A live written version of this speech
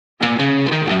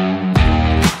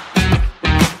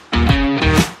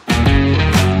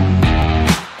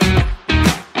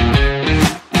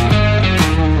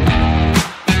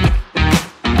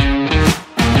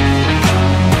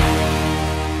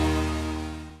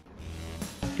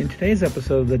In today's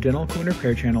episode of the Dental Equipment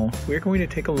Repair Channel, we are going to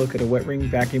take a look at a wet ring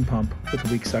vacuum pump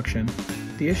with weak suction.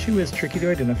 The issue is tricky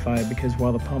to identify because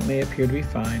while the pump may appear to be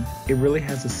fine, it really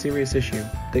has a serious issue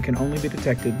that can only be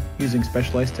detected using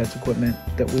specialized test equipment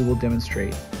that we will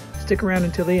demonstrate. Stick around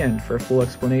until the end for a full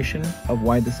explanation of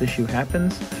why this issue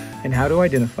happens and how to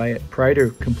identify it prior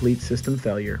to complete system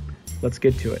failure. Let's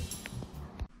get to it.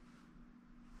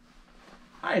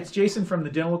 Hi, it's Jason from the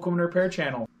Dental Equipment Repair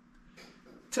Channel.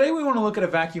 Today we want to look at a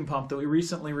vacuum pump that we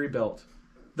recently rebuilt.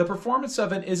 The performance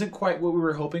of it isn't quite what we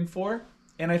were hoping for,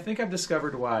 and I think I've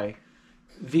discovered why.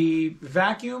 The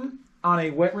vacuum on a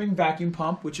wet ring vacuum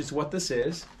pump, which is what this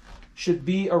is, should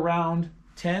be around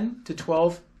 10 to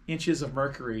 12 inches of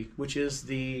mercury, which is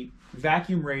the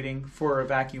vacuum rating for a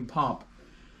vacuum pump.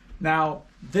 Now,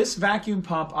 this vacuum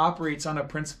pump operates on a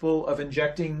principle of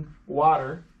injecting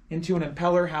water into an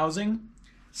impeller housing,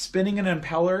 spinning an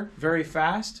impeller very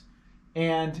fast,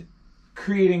 and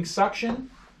creating suction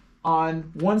on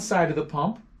one side of the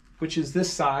pump, which is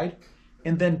this side,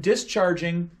 and then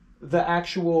discharging the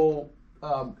actual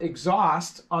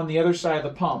exhaust on the other side of the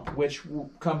pump, which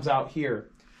comes out here.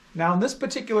 Now in this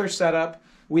particular setup,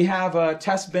 we have a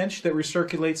test bench that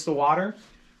recirculates the water.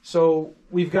 So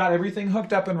we've got everything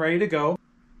hooked up and ready to go.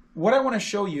 What I want to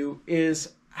show you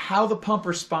is how the pump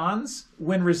responds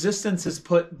when resistance is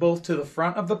put both to the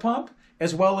front of the pump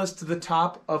as well as to the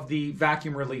top of the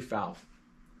vacuum relief valve.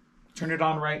 Turn it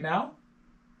on right now.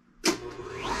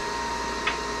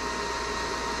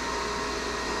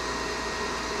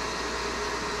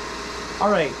 All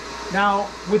right, now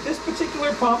with this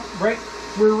particular pump,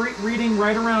 we're reading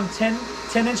right around 10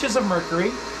 inches of mercury,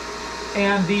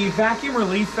 and the vacuum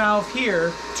relief valve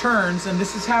here turns, and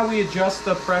this is how we adjust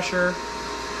the pressure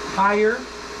higher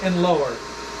and lower.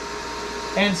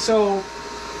 And so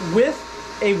with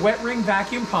a wet ring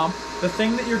vacuum pump, the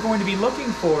thing that you're going to be looking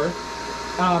for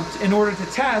in order to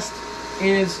test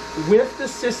is with the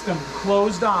system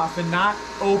closed off and not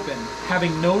open,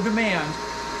 having no demand,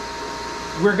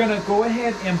 we're going to go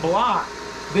ahead and block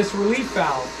this relief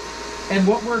valve. And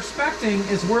what we're expecting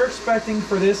is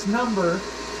for this number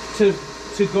to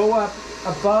go up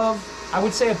above, I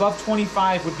would say above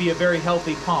 25 would be a very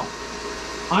healthy pump.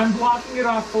 I'm blocking it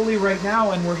off fully right now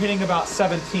and we're hitting about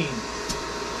 17.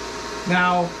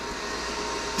 Now,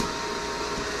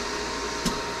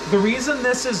 the reason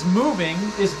this is moving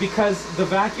is because the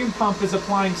vacuum pump is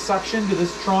applying suction to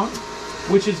this trunk,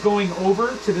 which is going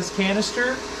over to this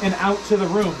canister and out to the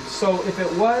room. So if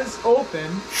it was open,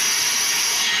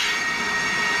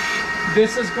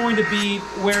 this is going to be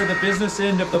where the business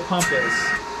end of the pump is.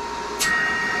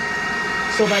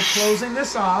 So by closing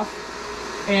this off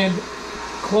and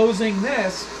closing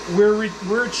this,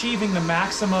 we're achieving the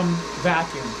maximum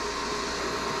vacuum.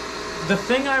 The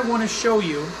thing I want to show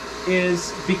you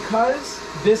is because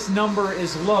this number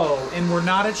is low and we're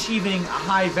not achieving a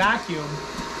high vacuum,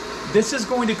 this is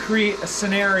going to create a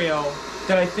scenario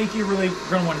that I think you're really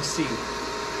going to want to see.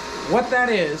 What that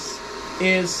is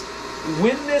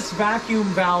when this vacuum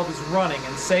valve is running,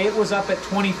 and say it was up at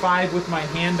 25 with my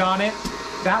hand on it,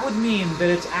 that would mean that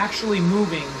it's actually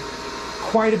moving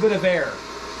quite a bit of air.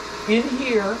 In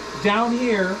here, down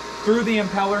here, through the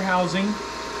impeller housing,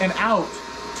 and out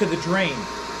to the drain.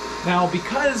 Now,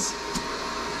 because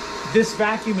this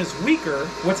vacuum is weaker,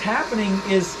 what's happening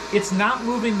is it's not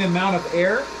moving the amount of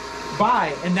air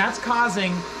by, and that's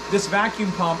causing this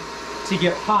vacuum pump to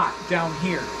get hot down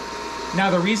here. Now,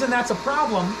 the reason that's a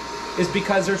problem is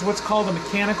because there's what's called a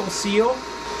mechanical seal.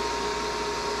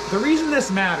 The reason this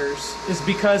matters is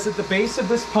because at the base of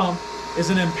this pump is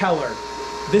an impeller.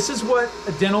 This is what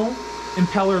a dental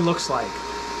impeller looks like.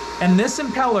 And this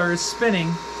impeller is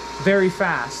spinning very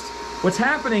fast. What's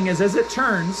happening is as it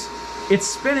turns, it's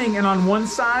spinning, and on one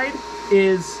side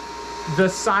is the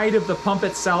side of the pump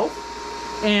itself,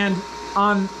 and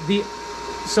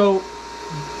so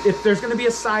if there's going to be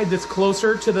a side that's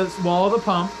closer to the wall of the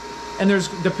pump, and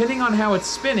depending on how it's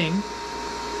spinning,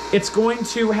 it's going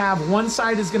to have one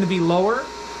side is going to be lower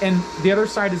and the other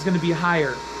side is going to be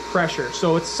higher pressure.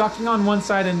 So it's sucking on one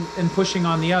side and pushing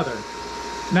on the other.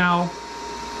 Now,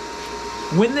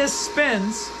 when this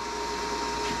spins,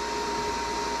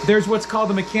 there's what's called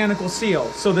the mechanical seal.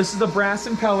 So this is the brass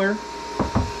impeller,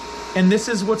 and this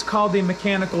is what's called the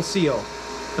mechanical seal.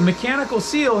 The mechanical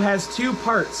seal has two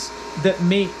parts that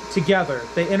mate together.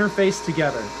 They interface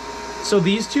together. So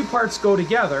these two parts go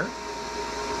together,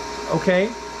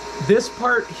 okay? This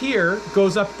part here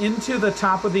goes up into the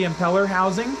top of the impeller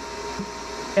housing,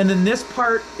 and then this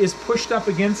part is pushed up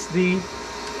against the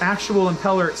actual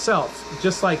impeller itself,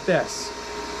 just like this.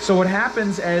 So what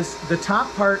happens is the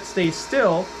top part stays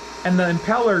still and the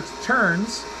impeller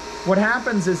turns, what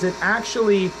happens is it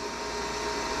actually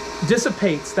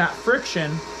dissipates that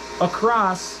friction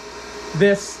across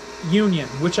this union,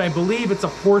 which I believe it's a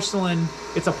porcelain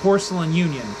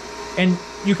union. And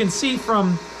you can see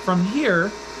from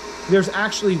here, there's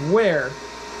actually wear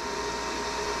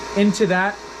into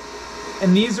that,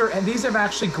 and these have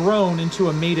actually grown into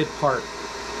a mated part.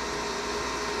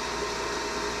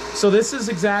 So this is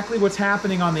exactly what's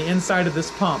happening on the inside of this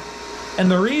pump.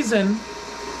 And the reason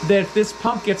that if this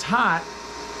pump gets hot,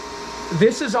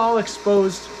 this is all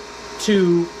exposed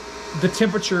to the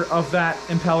temperature of that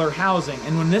impeller housing.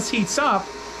 And when this heats up,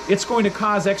 it's going to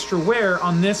cause extra wear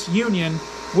on this union,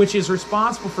 which is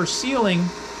responsible for sealing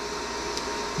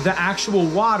the actual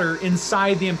water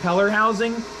inside the impeller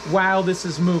housing while this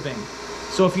is moving.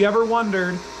 So if you ever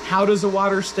wondered, how does the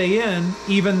water stay in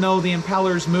even though the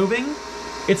impeller's moving?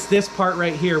 It's this part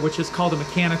right here, which is called a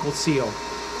mechanical seal.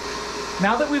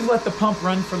 Now that we've let the pump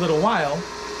run for a little while,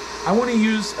 I want to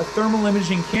use a thermal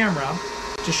imaging camera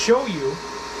to show you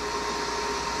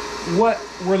what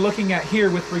we're looking at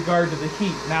here with regard to the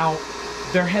heat. Now,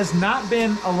 there has not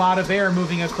been a lot of air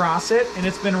moving across it, and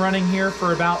it's been running here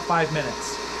for about 5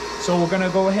 minutes. So we're going to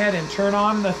go ahead and turn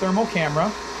on the thermal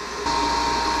camera.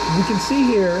 We can see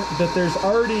here that there's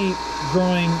already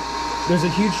growing, there's a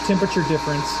huge temperature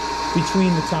difference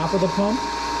between the top of the pump,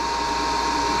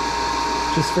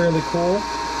 which is fairly cool,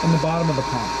 and the bottom of the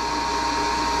pump.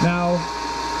 Now,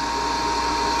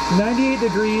 98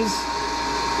 degrees,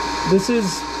 this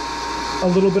is a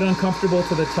little bit uncomfortable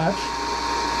to the touch.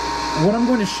 What I'm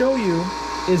going to show you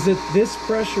is that this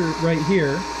pressure right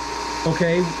here,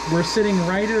 okay, we're sitting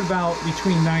right at about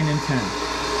between 9 and 10.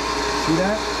 See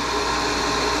that?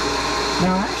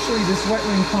 Now actually this wet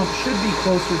ring pump should be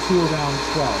closer to around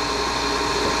 12.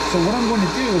 So what I'm going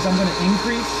to do is I'm going to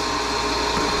increase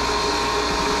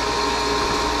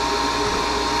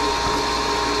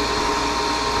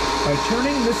by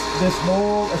turning this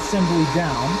whole assembly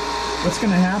down. What's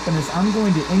going to happen is I'm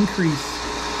going to increase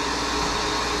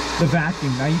the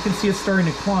vacuum. Now you can see it's starting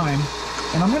to climb,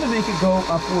 and I'm going to make it go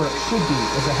up where it should be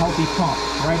as a healthy pump,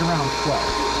 right around 12.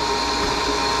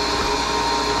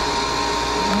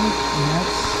 And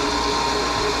that's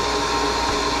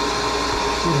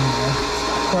getting there.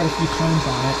 Quite a few turns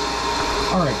on it.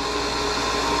 All right.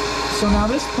 So now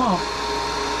this pump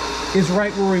is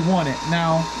right where we want it.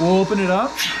 Now we'll open it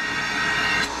up.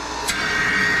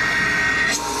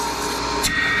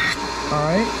 All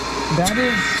right. That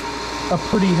is a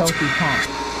pretty healthy pump.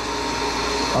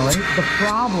 All right. The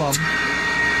problem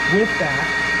with that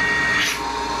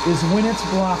is when it's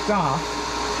blocked off,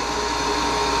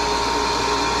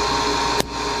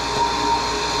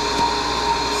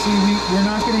 see, we're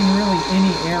not getting really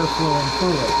any air flowing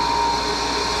through it.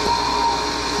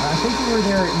 I think we were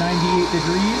there at 98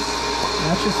 degrees. And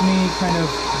that's just me kind of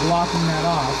blocking that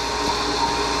off.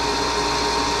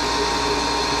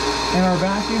 And our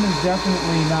vacuum is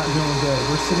definitely not doing good.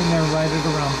 We're sitting there right at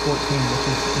around 14, which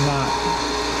is not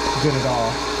good at all.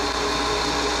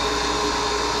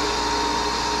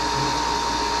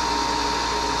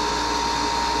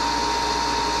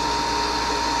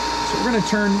 So we're going to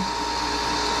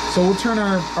we'll turn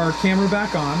our camera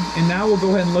back on, and now we'll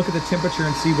go ahead and look at the temperature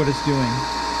and see what it's doing.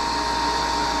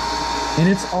 And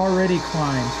it's already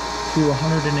climbed to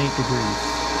 108 degrees.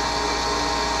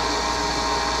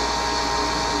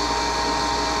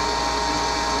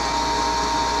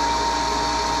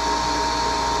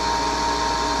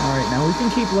 All right, now we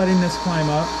can keep letting this climb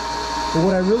up, but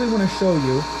what I really want to show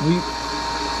you,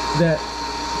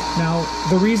 now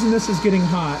the reason this is getting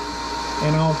hot,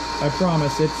 and I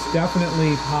promise it's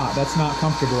definitely hot. That's not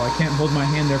comfortable. I can't hold my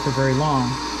hand there for very long.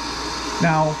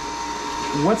 Now,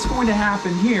 what's going to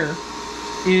happen here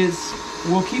is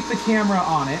we'll keep the camera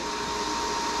on it,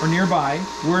 or nearby.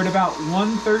 We're at about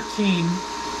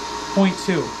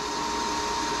 113.2.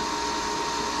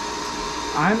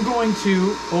 I'm going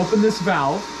to open this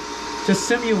valve to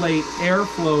simulate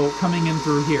airflow coming in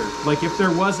through here. Like if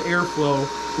there was airflow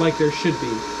like there should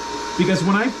be. Because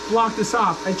when I block this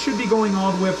off, it should be going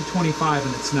all the way up to 25,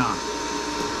 and it's not.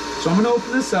 So I'm going to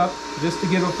open this up just to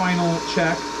give a final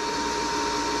check.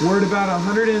 We're at about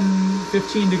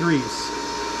 115 degrees.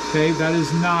 Okay, that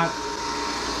is not,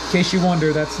 in case you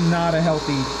wonder, that's not a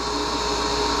healthy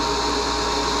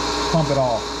pump at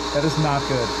all. That is not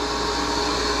good.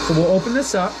 So we'll open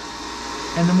this up,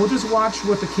 and then we'll just watch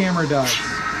what the camera does.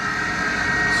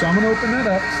 So I'm going to open that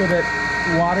up so that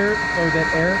water, or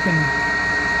that air can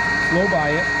flow by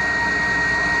it,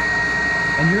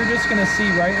 and you're just going to see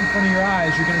right in front of your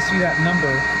eyes, you're going to see that number.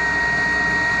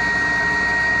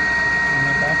 Turn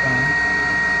that back on.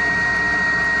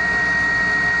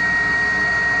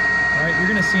 All right, you're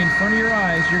going to see in front of your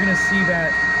eyes, you're gonna see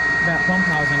that pump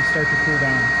housing start to cool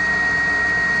down.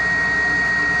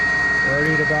 We're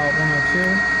already at about 102. 101.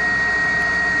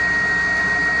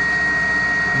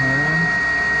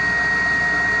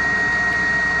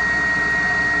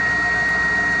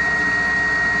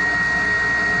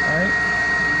 All right.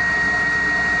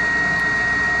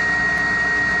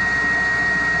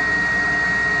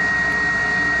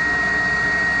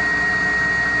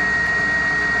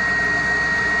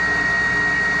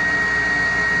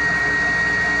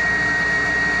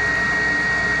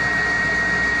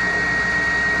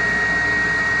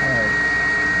 All right.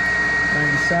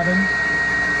 97.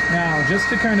 Now, just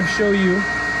to kind of show you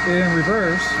in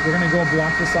reverse, we're going to go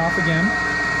block this off again.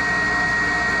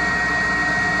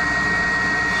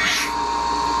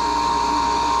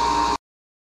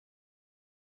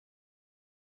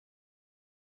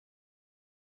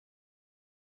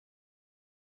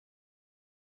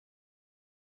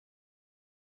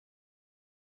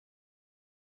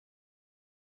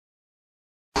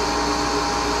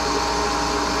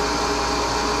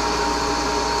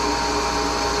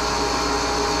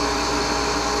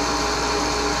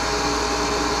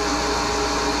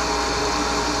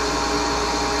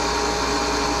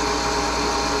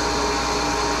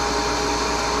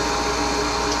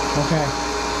 Okay.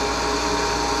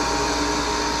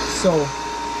 So,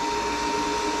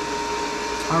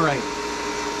 all right.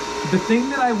 The thing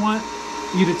that I want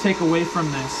you to take away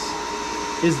from this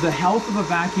is the health of a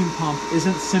vacuum pump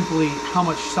isn't simply how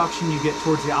much suction you get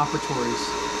towards the operatories.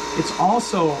 It's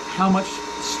also how much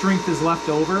strength is left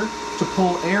over to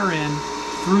pull air in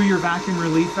through your vacuum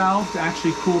relief valve to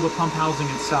actually cool the pump housing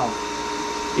itself.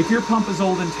 If your pump is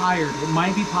old and tired, it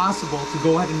might be possible to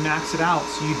go ahead and max it out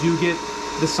so you do get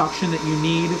the suction that you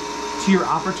need to your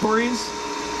operatories,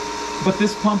 but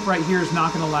this pump right here is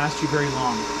not going to last you very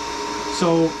long.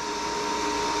 So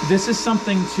this is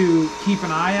something to keep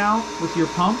an eye out with your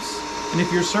pumps, and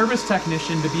if you're a service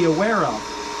technician, to be aware of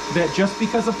that just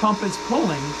because a pump is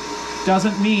pulling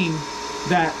doesn't mean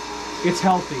that it's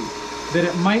healthy, that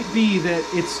it might be that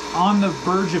it's on the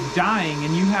verge of dying,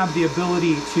 and you have the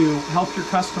ability to help your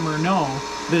customer know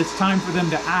that it's time for them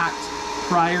to act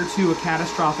prior to a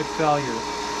catastrophic failure.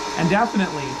 And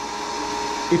definitely,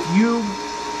 if you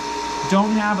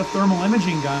don't have a thermal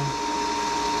imaging gun,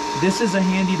 this is a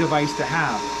handy device to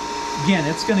have. Again,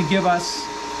 it's going to give us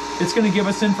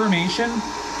information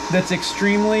that's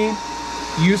extremely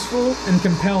useful and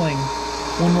compelling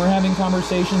when we're having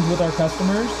conversations with our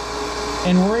customers,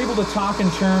 and we're able to talk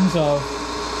in terms of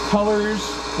colors,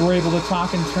 we're able to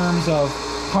talk in terms of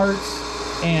parts,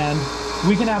 and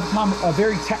we can have a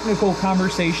very technical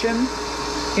conversation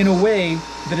in a way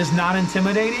that is not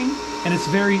intimidating, and it's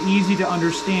very easy to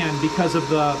understand because of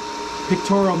the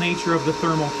pictorial nature of the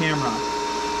thermal camera.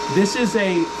 This is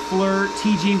a FLIR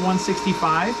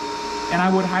TG165, and I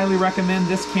would highly recommend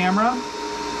this camera.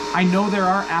 I know there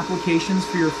are applications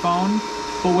for your phone,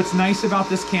 but what's nice about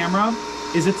this camera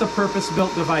is it's a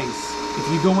purpose-built device. If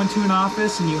you go into an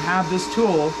office and you have this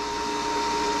tool,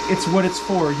 it's what it's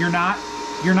for. You're not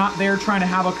there trying to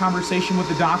have a conversation with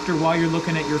the doctor while you're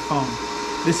looking at your phone.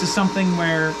 This is something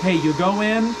where, hey, you go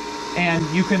in and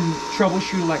you can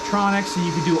troubleshoot electronics and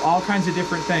you can do all kinds of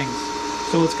different things.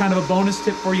 So it's kind of a bonus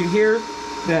tip for you here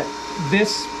that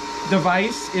this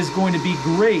device is going to be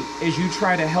great as you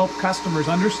try to help customers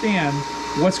understand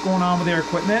what's going on with their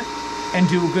equipment and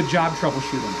do a good job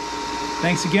troubleshooting.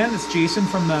 Thanks again. It's Jason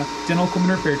from the Dental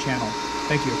Equipment Repair Channel.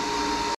 Thank you.